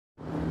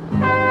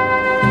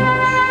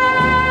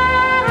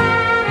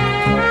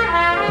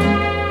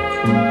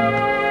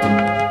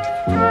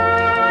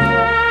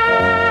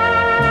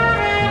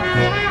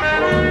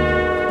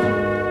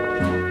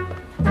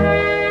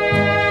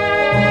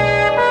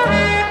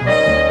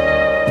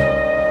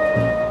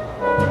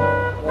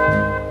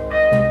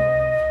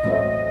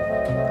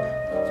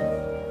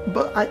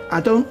I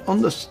don't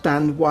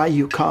understand why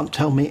you can't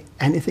tell me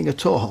anything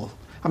at all.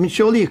 I mean,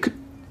 surely you could...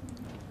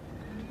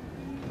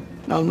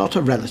 No, not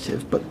a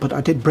relative, but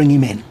I did bring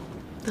him in.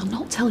 They'll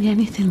not tell you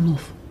anything,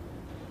 love.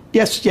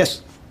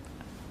 Yes.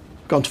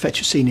 Gone to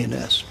fetch a senior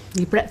nurse.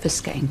 Your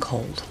breakfast's getting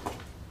cold.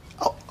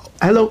 Oh,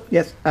 hello,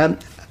 yes.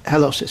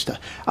 Hello, sister.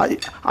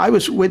 I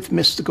was with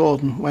Mr.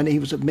 Gordon when he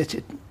was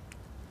admitted.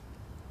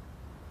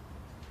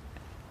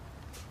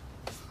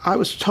 I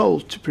was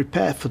told to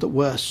prepare for the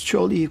worst.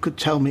 Surely you could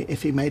tell me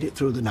if he made it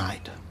through the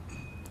night.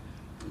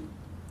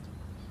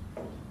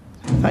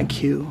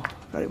 Thank you.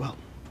 Very well.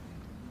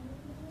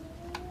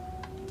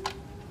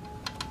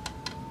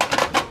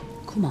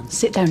 Come on,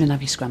 sit down and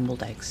have your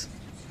scrambled eggs.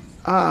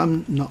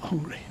 I'm not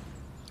hungry.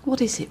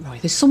 What is it, Roy?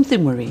 There's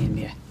something worrying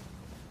you.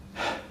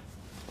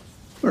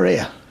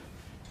 Maria,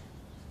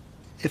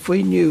 if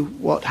we knew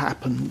what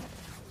happened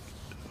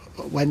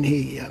when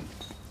he...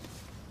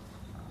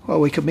 well,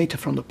 we could meet her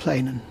from the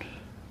plane and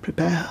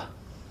prepare her.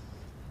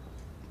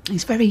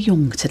 He's very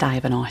young to die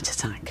of an heart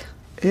attack.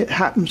 It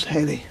happens,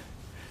 Hayley.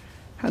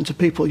 And to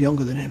people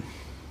younger than him.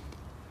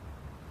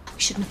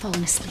 We shouldn't have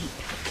fallen asleep.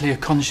 Clear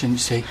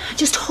conscience, see?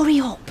 Just hurry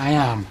up. I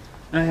am.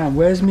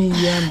 Where's me,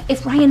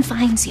 If Ryan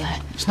finds you...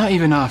 It's not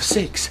even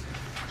 6:30.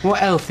 What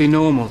healthy,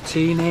 normal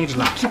teenage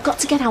lad? You've got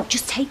to get out.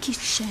 Just take your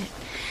shirt.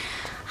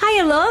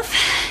 Hiya, love.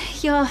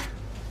 You're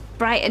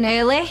bright and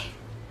early.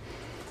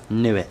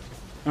 Knew it.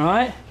 All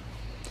right?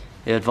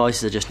 Your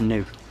voices are just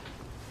new.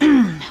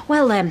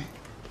 Well,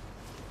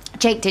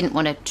 Jake didn't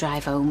want to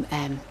drive home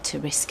to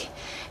risk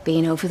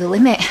being over the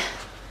limit.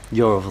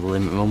 You're over the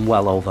limit, Mum.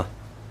 Well over.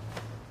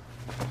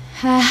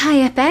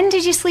 Hiya, Ben.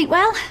 Did you sleep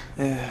well?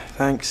 Yeah,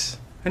 thanks.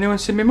 Anyone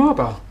seen me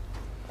mobile?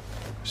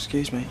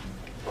 Excuse me.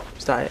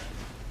 Is that it?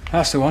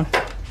 That's the one.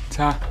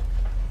 Ta.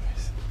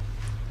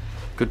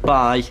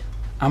 Goodbye.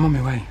 I'm on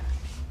my way.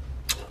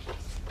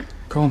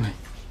 Call me.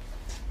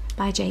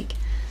 Bye, Jake.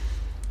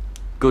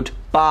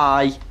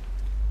 Goodbye.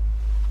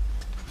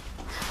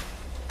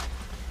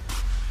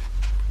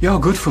 You're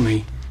good for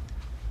me.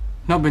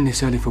 Not been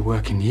this early for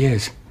work in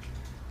years.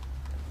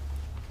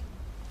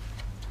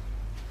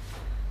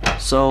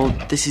 So,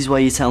 this is where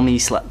you tell me you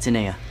slept in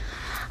here?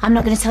 I'm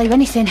not going to tell you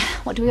anything.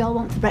 What do we all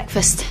want for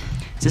breakfast?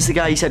 Is this the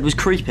guy you said was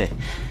creepy?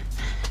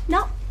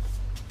 Not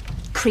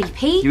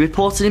creepy. You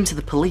reported him to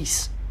the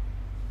police.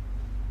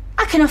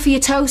 I can offer you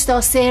toast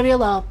or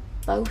cereal or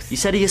both. You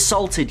said he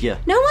assaulted you.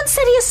 No one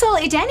said he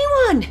assaulted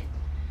anyone.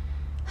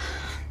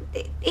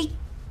 He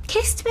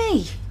kissed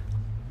me.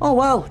 Oh,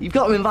 well, you've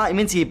got to invite him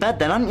into your bed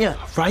then, haven't you?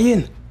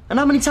 Ryan! And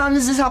how many times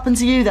has this happened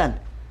to you then?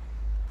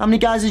 How many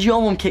guys has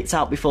your mum kicked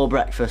out before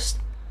breakfast?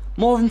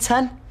 More than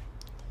 10?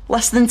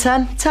 Less than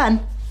 10?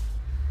 10?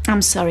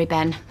 I'm sorry,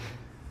 Ben.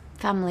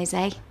 Families,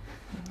 eh?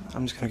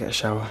 I'm just gonna get a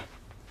shower.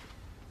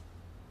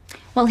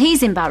 Well,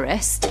 he's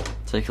embarrassed.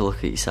 Take a look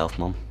at yourself,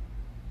 Mum.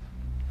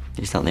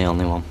 He's not the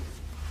only one.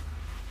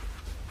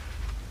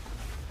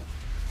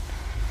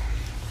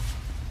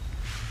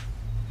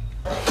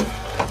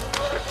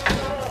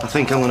 I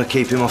think I'm going to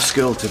keep him off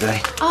school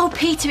today. Oh,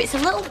 Peter, it's a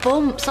little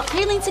bump. Stop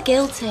feeling so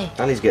guilty.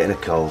 And he's getting a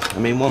cold. I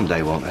mean, one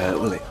day won't hurt,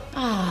 will it?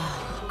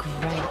 Oh,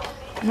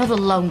 great. Another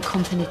lone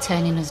company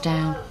turning us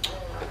down.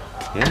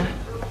 Yeah?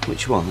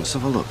 Which one? Let's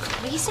have a look.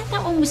 Well, you said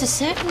that one was a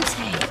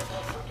certainty.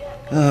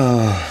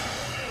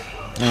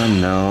 Oh, I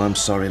know. I'm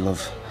sorry,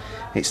 love.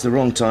 It's the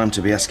wrong time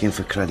to be asking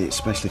for credit,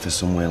 especially for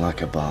somewhere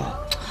like a bar.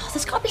 Oh,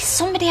 there's got to be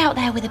somebody out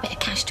there with a bit of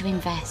cash to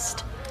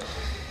invest.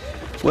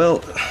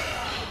 Well,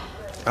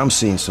 I'm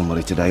seeing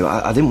somebody today.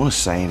 I didn't want to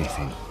say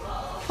anything.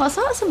 What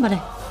sort of somebody?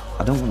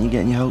 I don't want you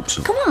getting your hopes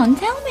up. Come on,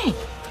 tell me.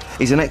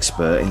 He's an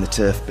expert in the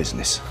turf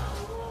business.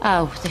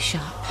 Oh, the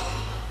shop.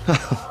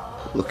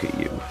 Look at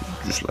you,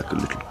 just like a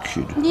little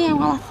kid. Yeah,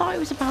 well, I thought it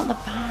was about the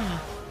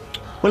bar.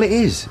 Well, it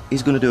is.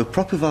 He's going to do a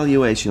proper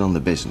valuation on the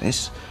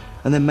business,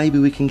 and then maybe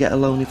we can get a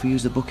loan if we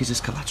use the bookies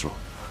as collateral.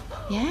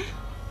 Yeah?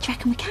 Do you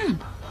reckon we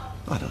can?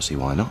 I don't see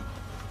why not.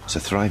 It's a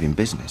thriving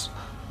business.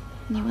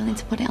 And you're willing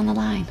to put it on the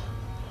line?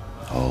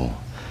 Oh,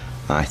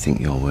 I think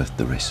you're worth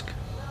the risk.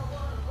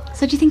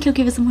 So do you think he'll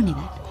give us the money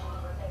then?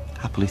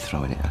 Happily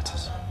throwing it at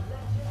us.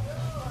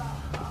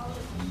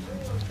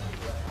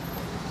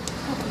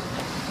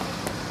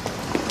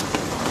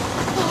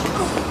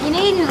 You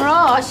needn't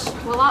rush.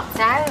 We're locked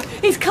out.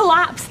 He's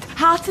collapsed.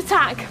 Heart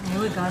attack.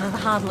 Oh, we've got another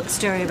hard luck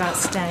story about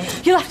staying.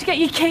 You'll have to get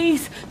your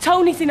keys.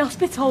 Tony's in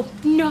hospital.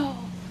 No.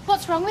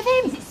 What's wrong with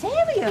him? Is it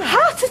serious?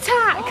 Heart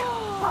attack.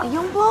 What, a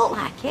young bloke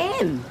like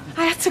him?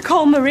 I had to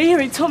call Maria.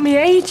 It took me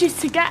ages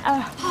to get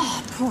her.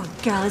 Oh, poor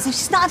girl, as if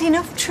she's not had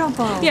enough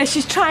trouble. Yeah,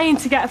 she's trying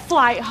to get a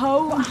flight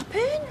home. What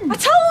happened? I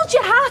told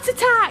you, heart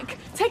attack.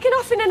 Taken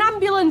off in an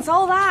ambulance,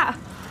 all that.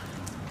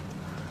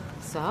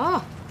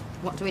 So,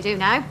 what do we do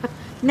now?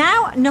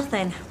 Now,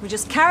 nothing. We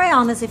just carry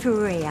on as if we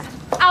were here.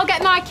 I'll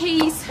get my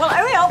keys. Well,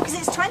 hurry up, because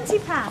it's 20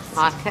 past.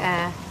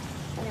 Okay.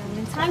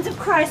 In times of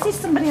crisis,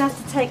 somebody has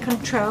to take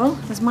control.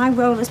 There's my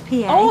role as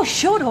PA. Oh,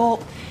 shut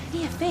up.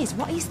 Here, Fizz,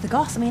 what is the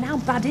goss? I mean, how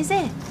bad is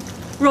it?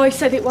 Roy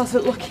said it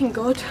wasn't looking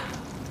good.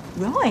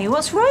 Roy?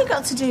 What's Roy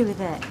got to do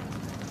with it?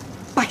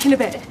 By back in a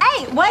bit.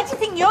 Hey, where do you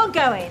think you're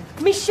going?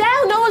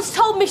 Michelle, no one's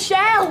told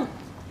Michelle.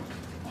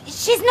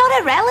 She's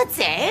not a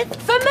relative.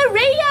 For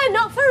Maria,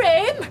 not for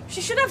him.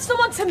 She should have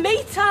someone to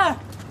meet her.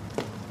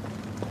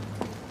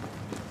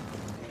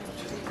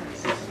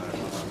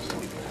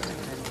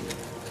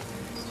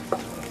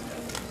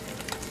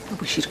 I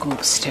wish you'd go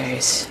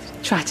upstairs.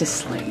 Try to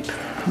sleep.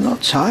 I'm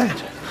not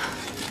tired.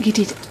 You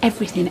did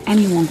everything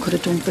anyone could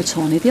have done for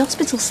Tony. The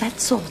hospital said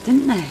so,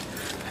 didn't they?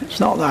 It's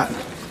not that.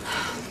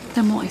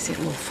 Then what is it,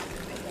 love?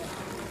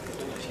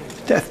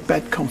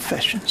 Deathbed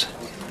confessions.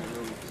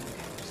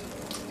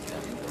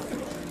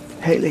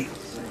 Hayley,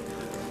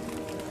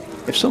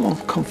 if someone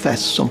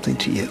confessed something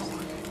to you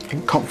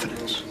in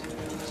confidence,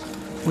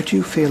 would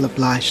you feel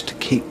obliged to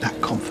keep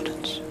that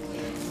confidence?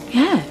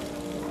 Yeah.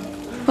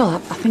 Well,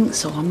 I think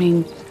so. I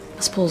mean, I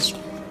suppose...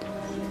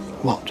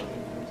 What?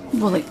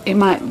 Well, it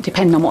might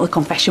depend on what the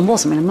confession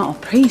was. I mean, I'm not a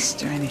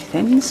priest or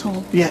anything,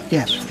 so...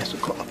 Yes,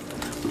 of course.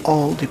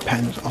 All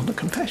depends on the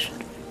confession.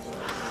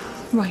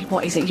 Right,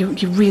 what is it?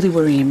 You're really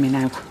worrying me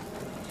now.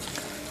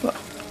 But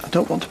I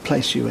don't want to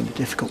place you in a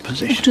difficult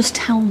position. Well, just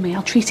tell me.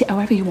 I'll treat it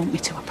however you want me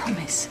to, I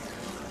promise.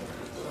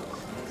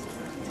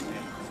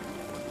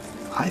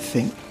 I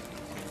think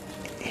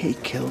he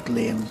killed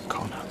Liam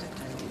Connor.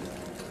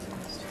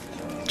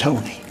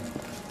 Tony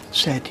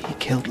said he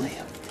killed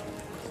Liam.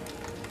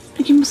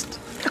 You must...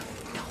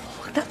 No,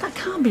 that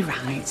can't be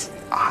right.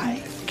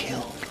 I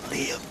killed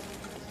Liam.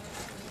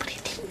 But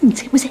he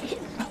didn't. It was him.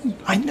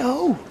 I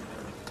know.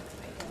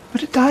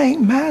 But a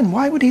dying man,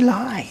 why would he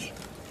lie?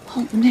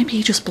 Well, maybe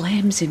he just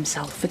blames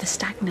himself for the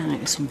stag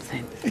night or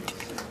something.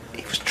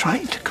 He was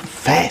trying to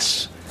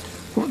confess.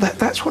 Well,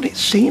 that's what it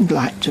seemed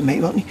like to me.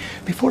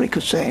 Before he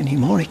could say any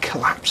more, he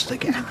collapsed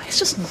again. No, it's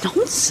just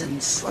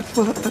nonsense.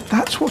 Well,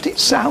 that's what it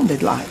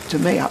sounded like to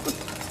me. I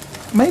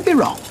may be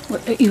wrong.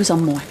 Well, he was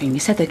on morphine. You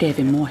said they gave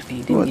him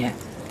morphine, didn't you?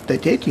 They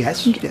did,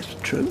 yes. Yes,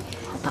 true.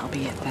 Well, that'll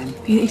be it then.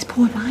 His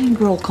poor mind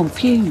were all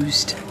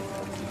confused.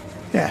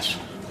 Yes.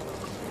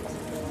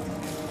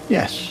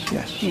 Yes.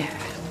 Yeah.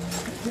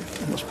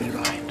 You must be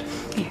right.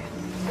 Yeah.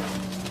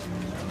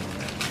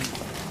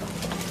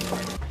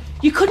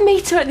 You could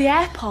meet her at the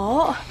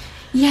airport.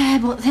 Yeah,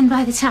 but then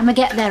by the time I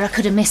get there, I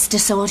could have missed her,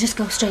 so I'll just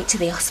go straight to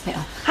the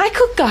hospital. I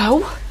could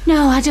go.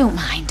 No, I don't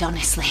mind,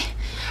 honestly.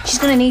 She's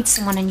going to need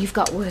someone and you've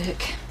got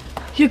work.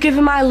 You'll give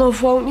her my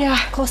love, won't you?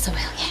 Of course I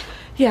will, yeah.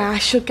 Yeah, I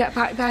should get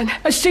back then.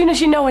 As soon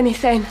as you know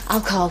anything. I'll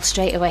call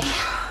straight away.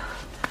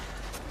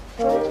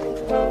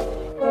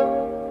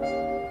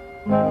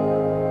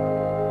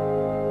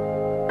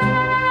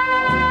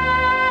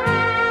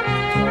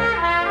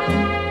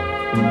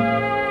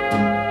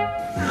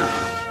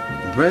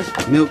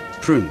 Bread, milk,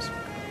 prunes.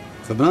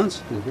 For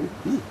bananas?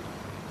 Yeah.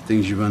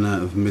 Things you run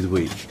out of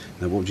midweek.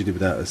 Now, what would you do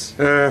without us?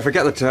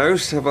 Forget the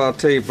toast, have our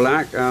tea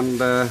black and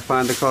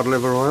find a cod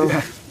liver oil.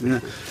 Yeah.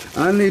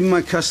 I need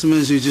my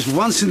customers who just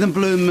once in the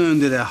blue moon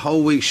do their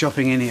whole week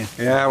shopping in here.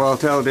 Yeah, well,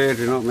 tell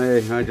Deirdre, not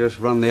me. I just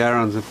run the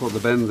errands and put the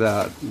bins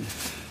out.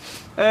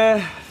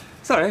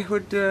 Sorry,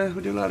 would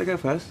you like to go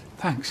first?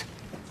 Thanks.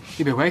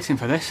 You've been waiting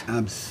for this.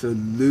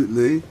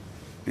 Absolutely.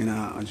 You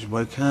know, I just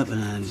woke up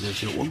and I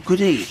thought, what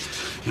could eat?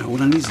 You know,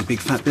 all I need is a big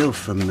fat bill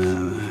from...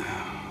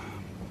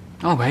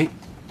 I'll wait.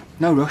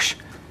 No rush.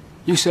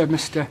 You said,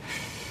 Mr...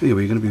 Yeah,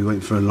 well, you're going to be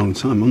waiting for a long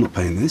time. I'm not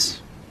paying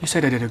this. You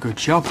said I did a good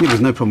job. Yeah, there's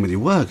no problem with your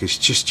work. It's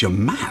just your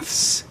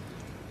maths.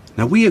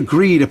 Now, we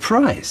agreed a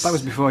price. That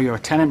was before your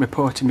tenant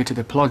reported me to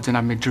the plods and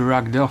had me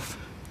dragged off.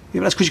 Yeah,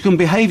 but that's because you couldn't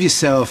behave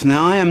yourself.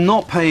 Now, I am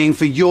not paying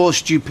for your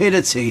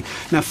stupidity.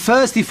 Now,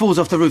 first he falls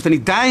off the roof, then he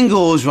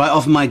dangles right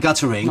off my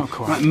guttering. Not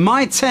quite. Right,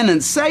 my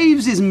tenant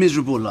saves his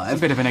miserable life. A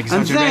bit of an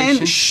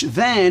exaggeration. And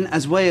then,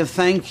 as way of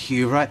thank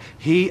you, right,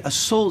 he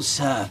assaults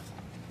her.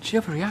 She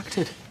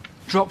overreacted.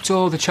 Dropped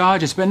all the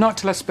charges, but not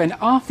till I spent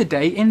half the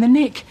day in the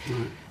nick.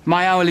 Right.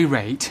 My hourly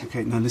rate...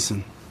 OK, now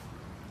listen.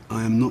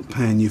 I am not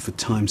paying you for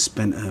time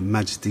spent at Her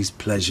Majesty's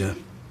pleasure.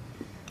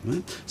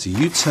 Right? So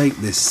you take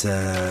this,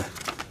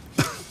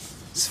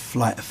 this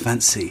flight of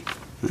fancy,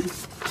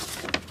 right?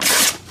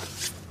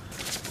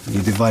 And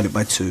you divide it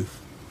by 2.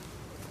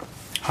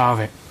 Halve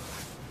it.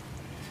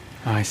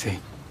 I see.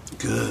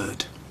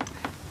 Good.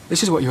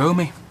 This is what you owe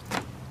me.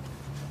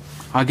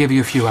 I'll give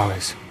you a few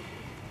hours.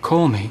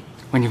 Call me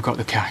when you've got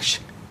the cash.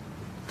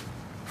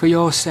 For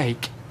your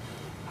sake,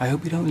 I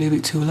hope you don't leave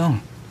it too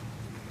long.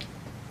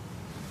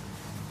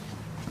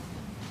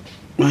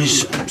 I'm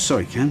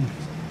sorry, Ken.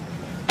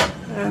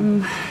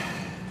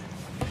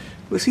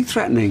 Was he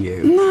threatening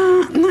you?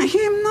 No, not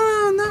him,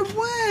 no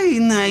way.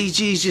 No,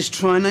 he's just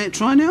trying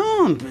it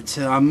on. But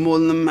I'm more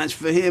than a match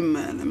for him,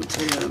 let me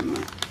tell you.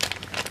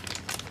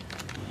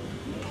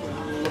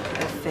 Look at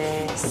her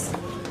face.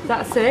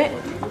 That's it?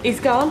 He's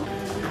gone?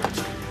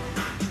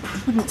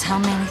 Wouldn't tell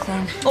me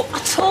anything. Oh, I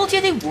told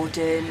you they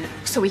wouldn't.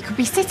 So he could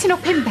be sitting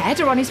up in bed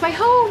or on his way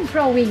home, for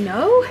all we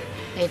know.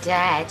 They're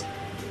dead.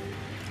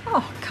 Oh,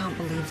 I can't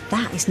believe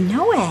that. Is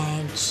no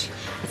edge.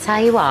 I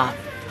tell you what,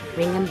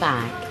 ring them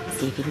back.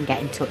 See if you can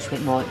get in touch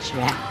with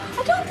mortuary.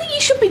 I don't think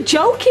you should be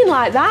joking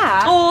like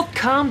that. Oh,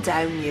 calm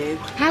down, you.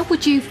 How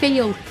would you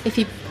feel if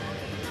you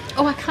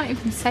Oh, I can't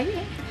even say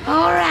it.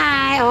 All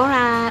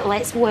right.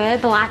 Let's wear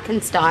black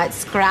and start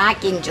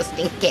scragging just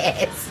in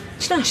case.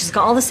 Do you know, she's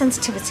got all the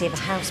sensitivity of a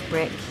house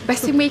brick.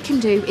 Best thing we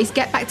can do is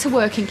get back to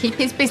work and keep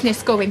his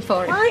business going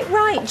for him.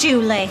 Right,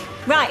 Julie.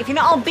 Right, if you're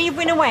not all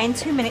beavering away in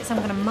 2 minutes, I'm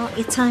going to mark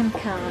your time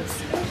cards.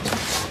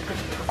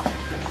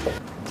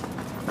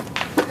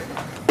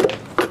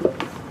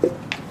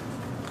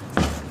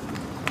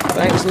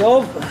 Thanks,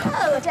 love.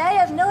 Oh, a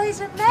day of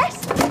noise and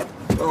mess.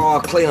 Oh,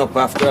 I'll clean up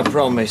after, I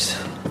promise.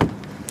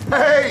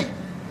 Hey!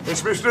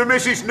 It's Mr. and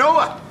Mrs.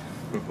 Noah.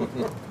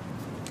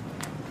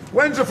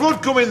 When's the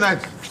flood coming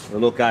then? The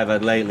look I've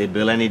had lately,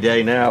 Bill, any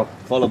day now.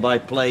 Followed by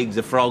plagues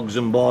of frogs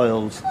and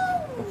boils.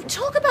 Oh,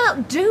 talk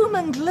about doom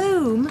and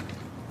gloom.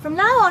 From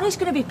now on, it's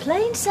going to be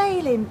plain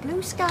sailing,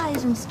 blue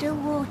skies and still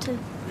water.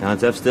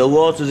 Can't have still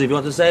waters if you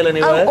want to sail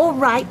anywhere. Oh, all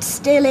right,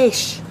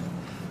 stillish.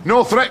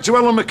 No threat to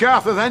Ellen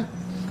MacArthur then?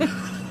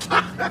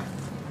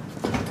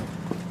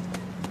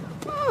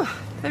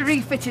 They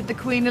refitted the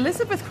Queen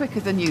Elizabeth quicker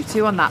than you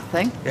two on that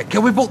thing. Yeah,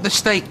 can we book the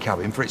state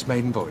cabin for its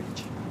maiden voyage?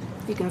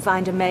 If you can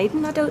find a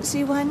maiden, I don't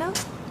see why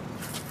not.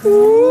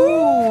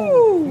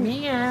 Ooh.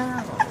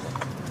 Meow.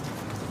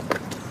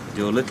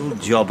 Do a little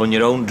job on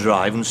your own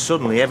drive and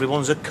suddenly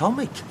everyone's a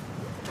comic.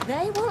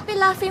 They won't be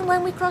laughing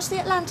when we cross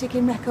the Atlantic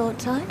in record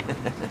time.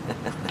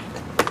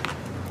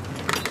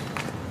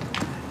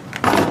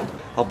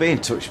 I'll be in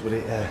touch, but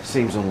it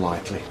seems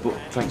unlikely. But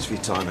thanks for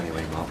your time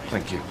anyway, Mark.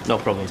 Thank you. No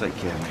problem. Take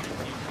care, mate.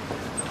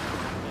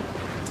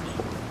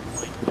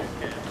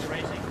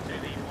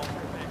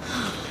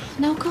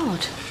 No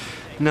good.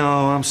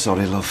 No, I'm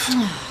sorry, love.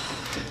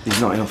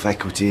 There's not enough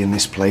equity in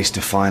this place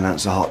to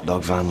finance a hot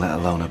dog van, let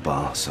alone a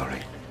bar.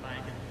 Sorry.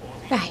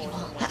 Right,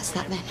 well, that's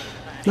that then.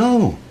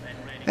 No.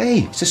 Hey,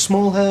 it's a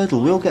small hurdle.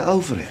 We'll get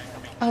over it.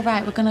 Oh,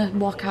 right, we're going to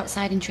walk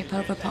outside and trip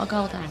over a pot of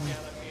gold, aren't we?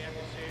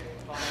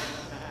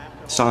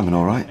 Simon,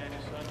 all right?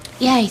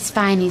 Yeah, he's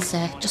fine. He's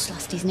just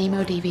lost his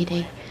Nemo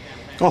DVD.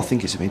 Oh, I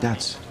think it's at my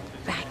dad's.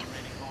 Right.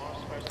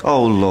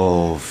 Oh,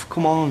 love.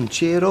 Come on,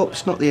 cheer up.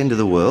 It's not the end of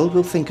the world.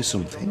 We'll think of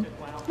something.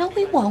 No,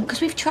 we won't,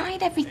 because we've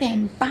tried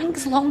everything.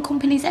 Banks, loan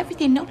companies,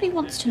 everything. Nobody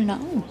wants to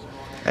know.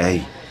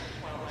 Hey,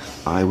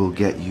 I will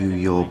get you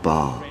your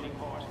bar.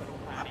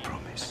 I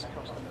promise.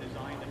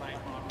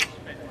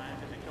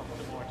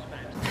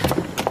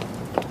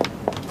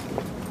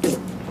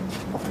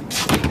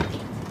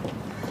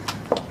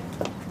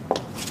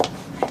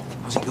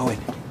 How's it going?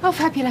 Oh,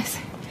 fabulous.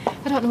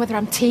 I don't know whether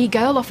I'm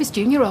T-girl, office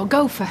junior or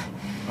gopher.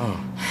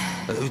 Oh.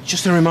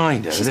 Just a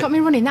reminder. She's got me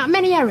running that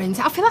many errands.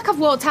 I feel like I've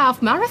walked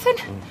half marathon.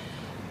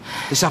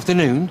 This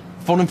afternoon,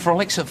 fun and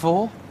frolics at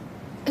 4?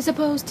 As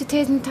opposed to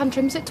tears and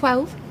tantrums at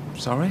 12.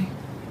 Sorry?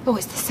 Oh,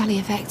 it's the Sally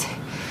effect.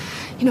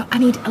 You know, I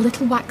need a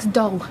little wax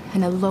doll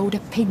and a load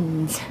of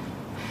pins.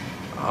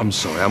 I'm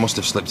sorry, I must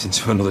have slipped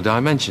into another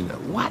dimension. A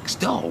wax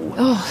doll?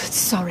 Oh,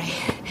 sorry.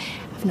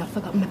 I've not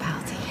forgotten my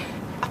party.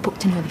 I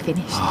booked an early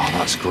finish. Oh,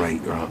 that's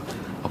great, right.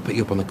 I'll pick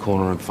you up on the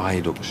corner of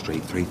Viaduct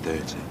Street,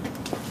 3:30.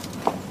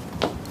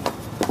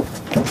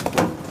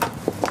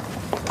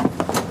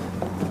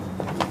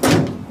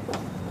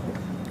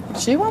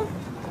 She one?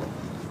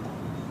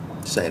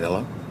 Saying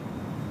hello.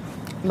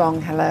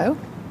 Long hello.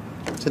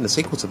 It's in the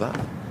sequel to that.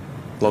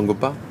 Long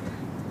goodbye.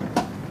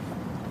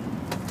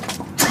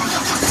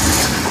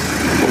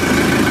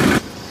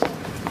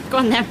 Go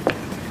on then.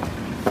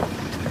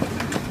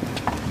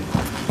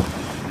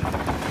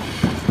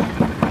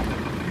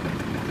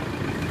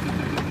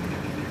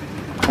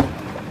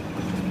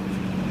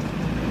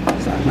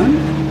 Simon?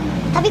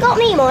 Have you got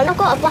me, Mum? I've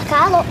got a black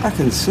eye, look. I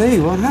can see.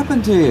 What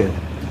happened to you?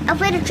 I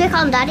played a trick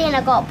on Daddy and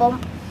I got a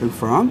bump. Who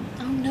from?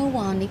 Oh, no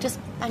one. He just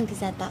banged his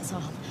head, that's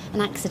all.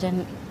 An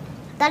accident.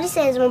 Daddy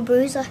says I'm a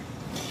bruiser.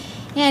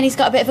 Yeah, and he's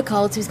got a bit of a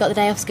cold, so he's got the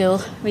day off school.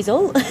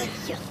 Result?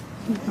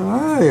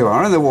 Oh, you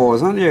are in the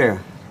wars, aren't you? And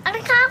I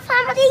can't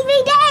find my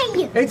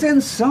DVD. It's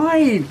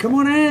inside. Come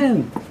on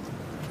in.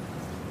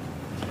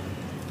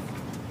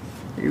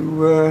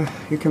 You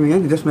coming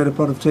in? You just made a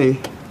pot of tea.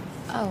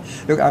 Oh.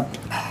 Look, I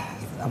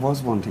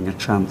was wanting a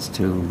chance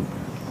to...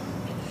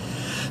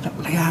 Look,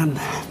 Leanne,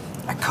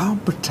 I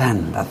can't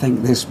pretend I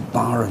think this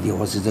bar of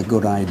yours is a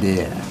good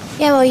idea.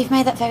 Yeah, well, you've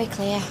made that very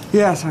clear.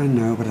 Yes, I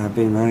know, but I've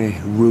been very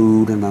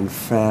rude and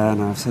unfair,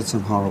 and I've said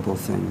some horrible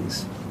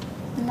things.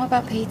 And what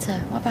about Peter?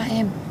 What about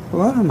him?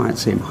 Well, I might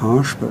seem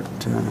harsh, but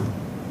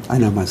I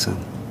know my son.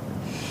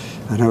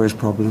 I know his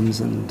problems,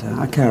 and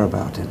I care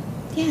about him.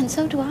 Yeah, and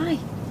so do I.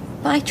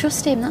 But I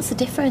trust him, that's the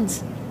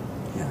difference.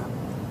 Yeah,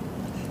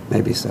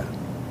 maybe so.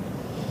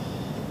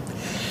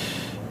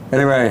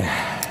 Anyway,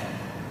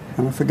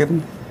 am I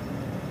forgiven?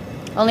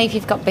 Only if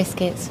you've got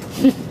biscuits.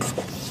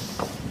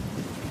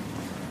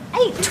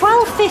 Hey,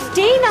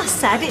 12:15, I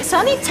said. It's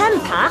only 10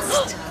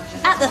 past.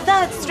 At the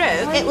third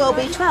stroke, it will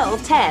be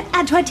 12:10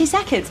 and 20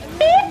 seconds.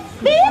 Beep,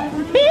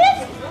 beep,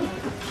 beep.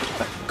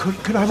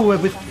 Could I have a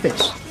word with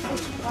Fitz?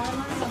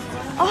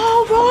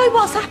 Oh, Roy,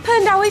 what's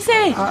happened? How is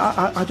he?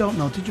 I don't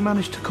know. Did you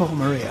manage to call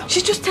Maria?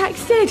 She's just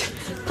texted.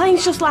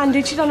 Plane's just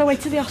landed. She's on her way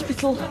to the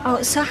hospital.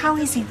 Oh, so how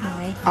is he,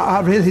 Molly? I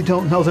really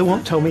don't know. They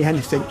won't tell me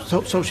anything.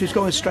 So she's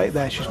going straight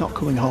there. She's not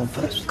coming home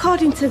first.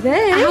 According to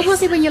this. How was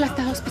he when you left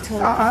the hospital?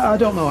 I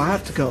don't know. I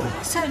have to go.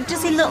 So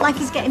does he look like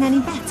he's getting any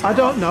better? I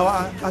don't know.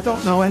 I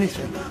don't know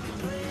anything.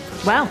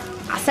 Well,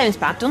 that sounds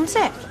bad,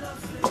 doesn't it?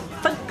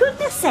 For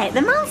goodness sake,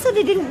 the man said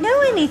he didn't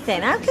know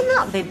anything. How can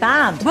that be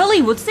bad? Well,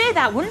 he would say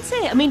that, wouldn't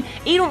he? I mean,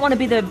 he don't want to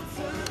be the...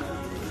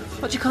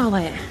 What do you call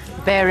it?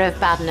 Bearer of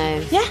bad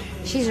news. Yeah.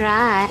 She's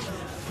right.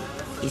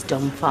 He's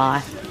done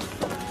for.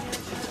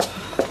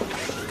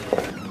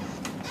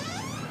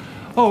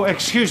 Oh,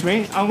 excuse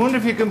me. I wonder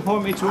if you can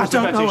point me towards the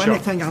I betting don't know shop.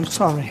 anything. I'm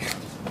sorry.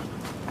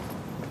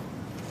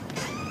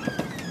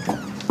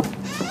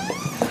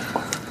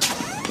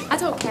 I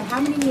don't care how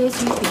many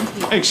years you've been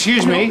here.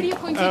 Excuse me. Nobody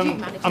appointed you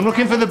manager. I'm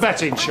looking for the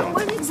betting shop.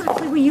 When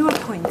exactly were you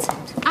appointed?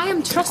 I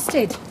am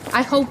trusted.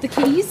 I hold the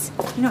keys.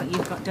 You know what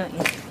you've got, don't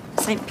you?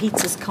 St.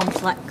 Peter's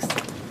complex.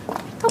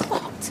 The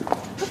what?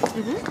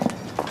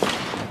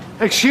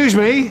 Excuse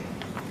me.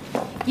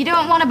 You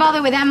don't want to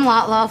bother with them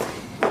lot, love.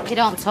 They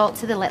don't talk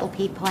to the little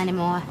people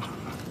anymore.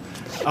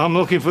 I'm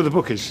looking for the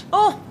bookies.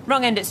 Oh,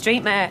 wrong end of the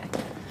street, mate.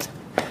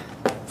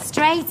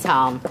 Straight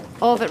on.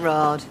 Overt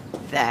Road.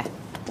 There.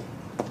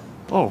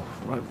 Oh,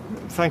 right.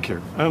 Thank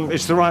you.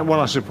 It's the right one,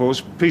 I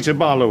suppose. Peter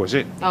Barlow, is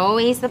it? Oh,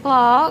 he's the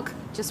bloke.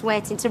 Just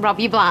waiting to rob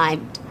you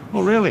blind.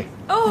 Oh, really?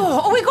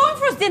 Oh, are we going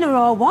for us dinner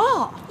or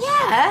what?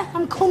 Yeah,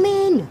 I'm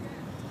coming.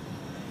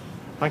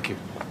 Thank you.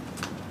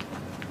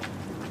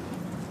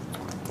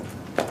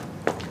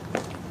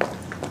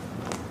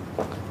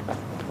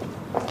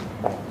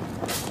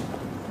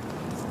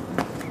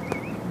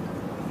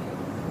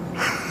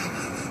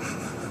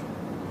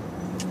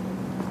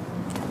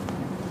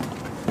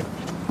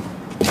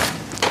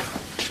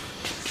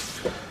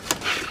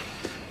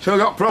 Still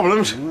got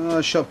problems? Well,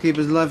 a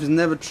shopkeeper's life is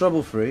never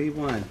trouble-free.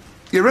 Why?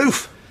 Your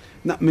roof?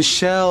 Not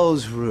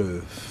Michelle's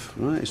roof.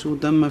 Right, it's all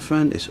done, my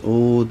friend. It's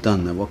all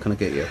done. Now, what can I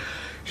get you?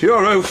 It's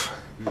your roof.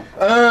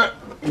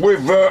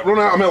 We've run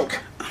out of milk.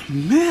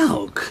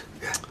 Milk?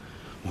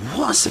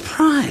 What a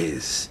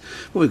surprise.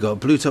 Well, we've got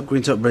blue top,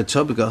 green top, red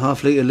top. We've got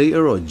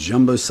half-litre, or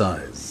jumbo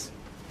size.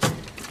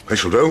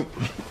 This'll do.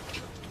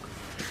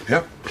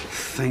 Yep.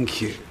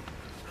 Thank you.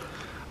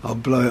 I'll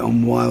blow it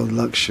on wild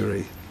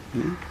luxury.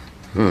 Yeah?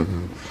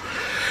 Mm-hmm.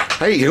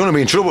 Hey, you're going to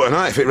be in trouble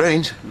tonight if it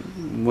rains.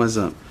 What's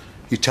up?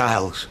 Your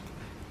tiles.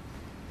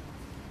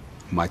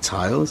 My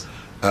tiles?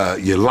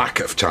 Your lack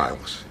of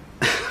tiles.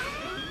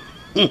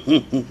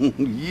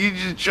 You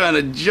just trying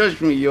to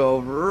judge me, you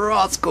old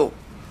rascal.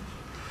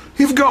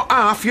 You've got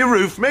half your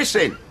roof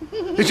missing.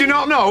 Did you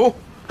not know?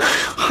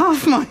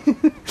 Half my...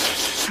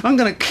 I'm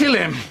going to kill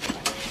him.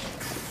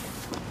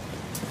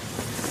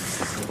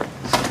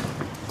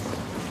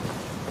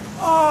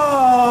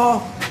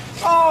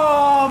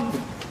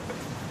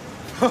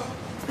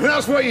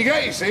 That's what you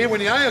get, you see,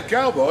 when you hire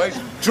cowboys.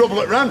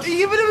 Trouble at rant.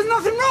 Yeah, but there was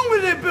nothing wrong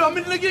with it, Bill. I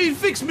mean, look, he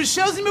fixed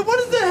Michelle's. I mean, what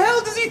the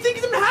hell does he think?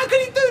 I mean, how can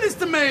he do this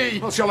to me?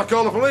 Well, shall I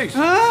call the police?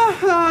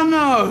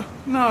 No.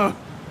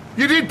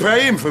 You did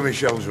pay him for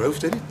Michelle's roof,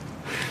 didn't you?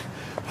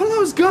 Well, I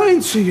was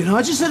going to, you know.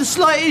 I just had a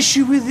slight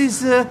issue with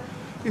his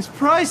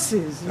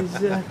prices.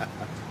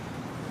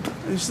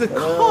 It's the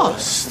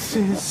cost.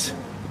 It's...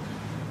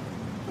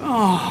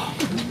 Oh...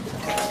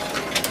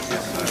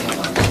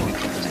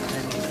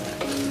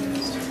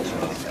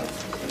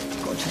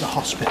 To the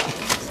hospital.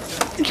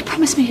 You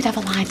promised me you'd have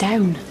a lie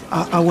down.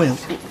 I will,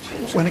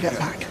 when I get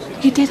back.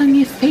 You did on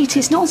your feet.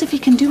 It's not as if you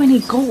can do any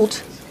good.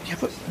 Yeah,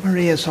 but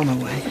Maria's on her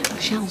way.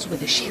 Michelle's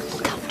with her. She'll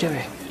look after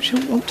her.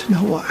 She'll want to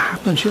know what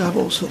happened. She'll have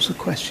all sorts of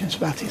questions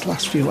about his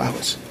last few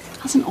hours.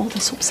 Hasn't all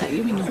this upset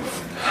you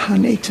enough? I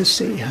need to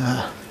see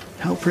her.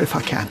 Help her if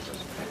I can.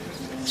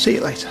 See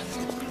you later.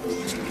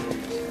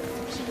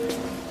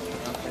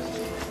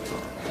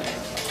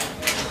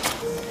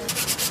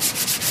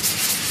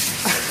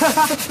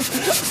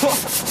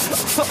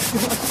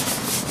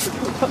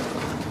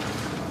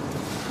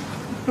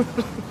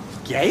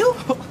 Gail?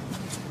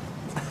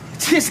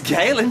 Just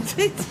Gail, isn't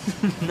it?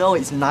 No,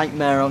 it's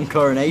Nightmare on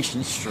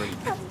Coronation Street.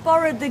 I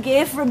borrowed the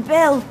gear from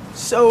Bill.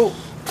 So,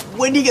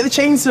 when do you get the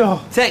chainsaw?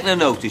 Take no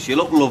notice, you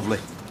look lovely.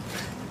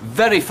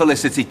 Very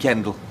Felicity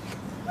Kendall.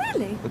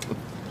 Really?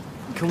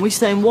 Can we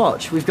stay and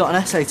watch? We've got an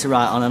essay to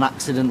write on an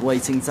accident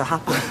waiting to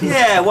happen.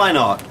 Yeah, why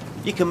not?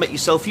 You can make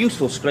yourself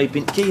useful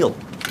scraping keel.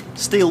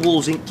 Steel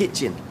wool's in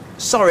kitchen.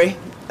 Sorry,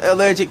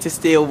 allergic to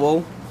steel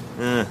wool.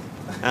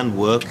 And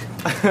work.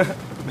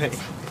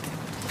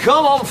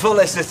 Come on,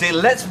 Felicity,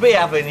 let's be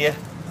having you.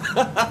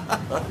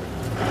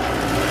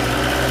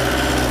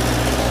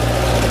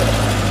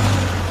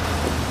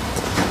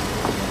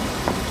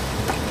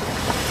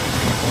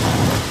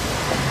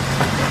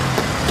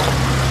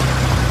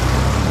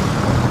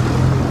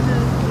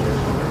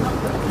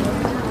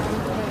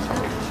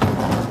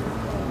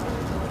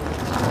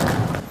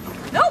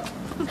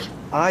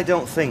 I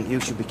don't think you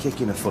should be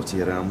kicking a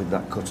footy around with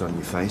that cut on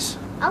your face.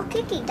 I'll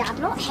kick it, Dad,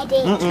 not head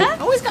it.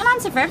 Always got an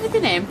answer for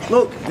everything, him.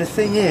 Look, the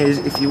thing is,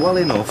 if you're well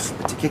enough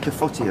to kick a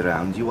footy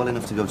around, you're well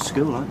enough to go to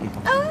school, aren't you?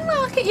 Oh,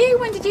 well, look at you.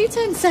 When did you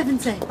turn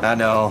 70? I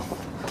know.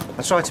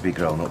 I try to be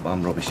grown up, but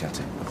I'm rubbish at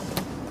it.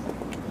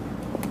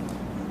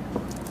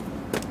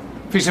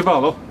 Peter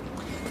Barlow?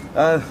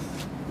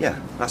 Yeah,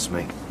 that's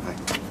me. Hi.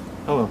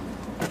 Hello.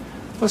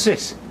 What's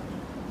this?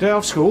 Day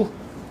off school?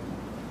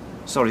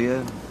 Sorry,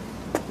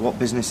 what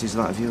business is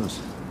that of yours?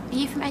 Are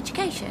you from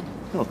education?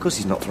 Well, of course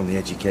he's not from the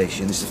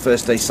education. This is the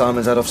first day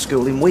Simon's had off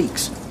school in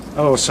weeks.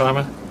 Hello,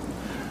 Simon.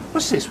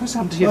 What's this? What's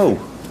happened to you? Oh.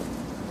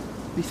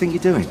 What do you think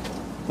you're doing?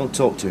 Don't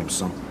talk to him,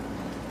 son.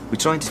 We're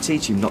trying to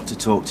teach him not to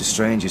talk to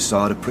strangers, so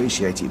I'd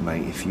appreciate it,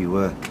 mate, if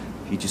you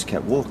just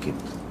kept walking.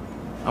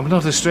 I'm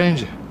not a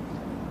stranger.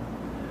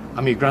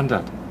 I'm your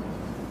granddad.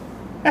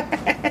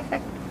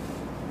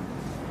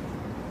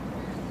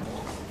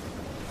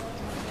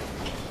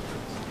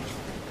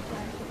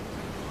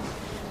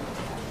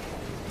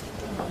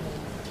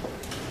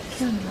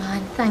 Come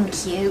on,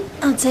 thank you.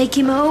 I'll take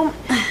him home.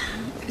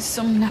 There's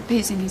some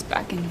nappies in his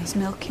bag and there's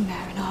milk in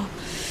there and all.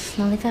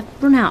 Well, if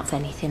I've run out of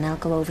anything, I'll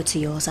go over to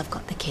yours. I've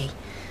got the key.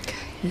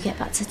 You get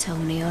back to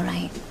Tony, all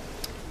right?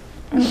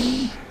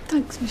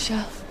 Thanks,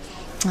 Michelle.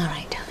 All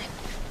right, darling.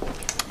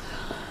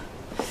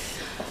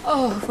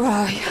 Oh,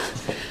 right.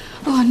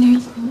 Oh, I knew.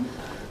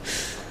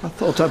 I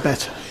thought I'd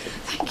better.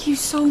 Thank you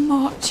so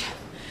much.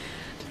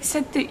 They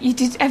said that you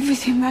did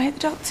everything right, the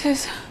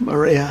doctors.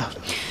 Maria,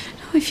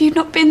 If you'd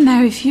not been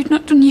there, if you'd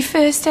not done your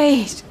first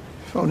aid.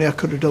 if only I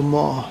could have done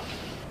more.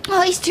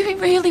 Well, he's doing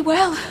really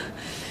well.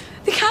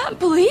 They can't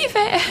believe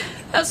it.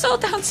 That's all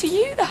down to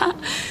you, that.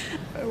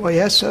 Well,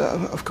 yes,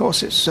 of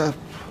course, it's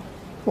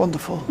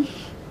wonderful.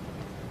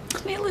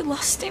 I nearly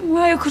lost him.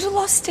 Why, I could have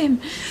lost him.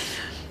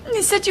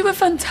 He said you were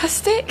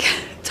fantastic.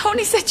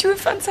 Tony said you were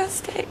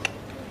fantastic.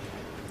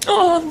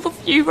 Oh, I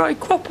love you, Roy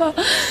Cropper.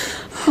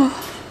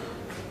 Oh.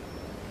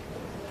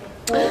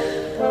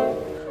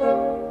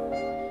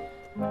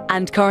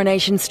 And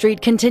Coronation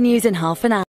Street continues in half an hour.